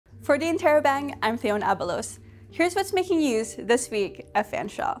For the Interrobang, I'm Theone Abalos. Here's what's making news this week at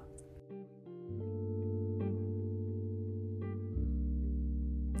Fanshawe.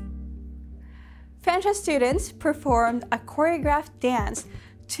 Fanshawe students performed a choreographed dance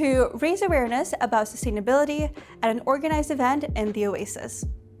to raise awareness about sustainability at an organized event in the Oasis.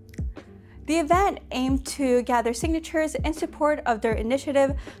 The event aimed to gather signatures in support of their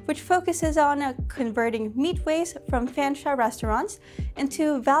initiative, which focuses on converting meat waste from Fanshawe restaurants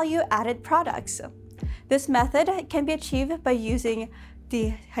into value-added products. This method can be achieved by using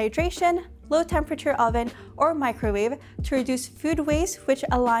dehydration, low-temperature oven, or microwave to reduce food waste, which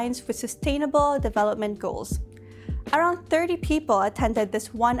aligns with sustainable development goals. Around 30 people attended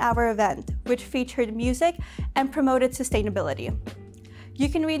this one-hour event, which featured music and promoted sustainability. You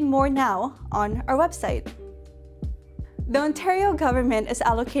can read more now on our website. The Ontario government is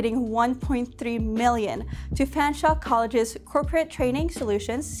allocating $1.3 million to Fanshawe College's Corporate Training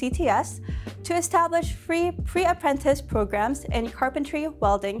Solutions (CTS) to establish free pre-apprentice programs in carpentry,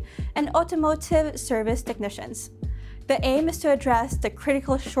 welding, and automotive service technicians. The aim is to address the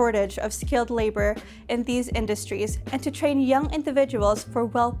critical shortage of skilled labor in these industries and to train young individuals for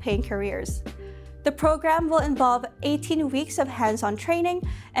well-paying careers. The program will involve 18 weeks of hands-on training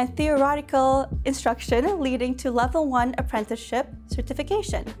and theoretical instruction leading to Level 1 apprenticeship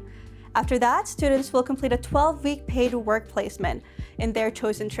certification. After that, students will complete a 12-week paid work placement in their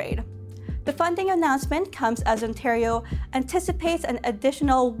chosen trade. The funding announcement comes as Ontario anticipates an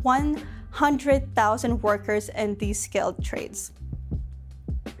additional 100,000 workers in these skilled trades.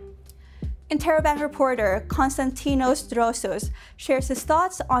 Interrobang reporter Konstantinos Drossos shares his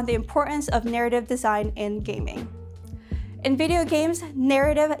thoughts on the importance of narrative design in gaming. In video games,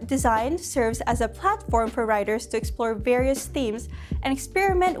 narrative design serves as a platform for writers to explore various themes and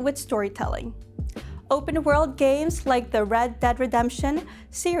experiment with storytelling. Open-world games like the Red Dead Redemption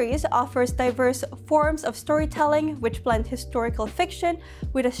series offers diverse forms of storytelling which blend historical fiction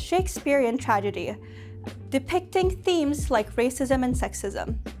with a Shakespearean tragedy, depicting themes like racism and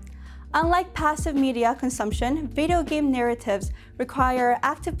sexism. Unlike passive media consumption, video game narratives require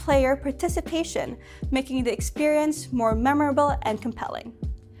active player participation, making the experience more memorable and compelling.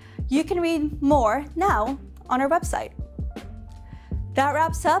 You can read more now on our website. That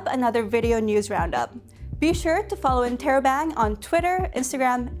wraps up another video news roundup. Be sure to follow Interrobang on Twitter,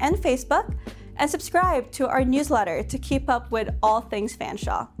 Instagram, and Facebook, and subscribe to our newsletter to keep up with all things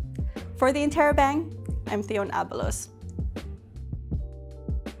Fanshawe. For the Interrobang, I'm Theone Abalos.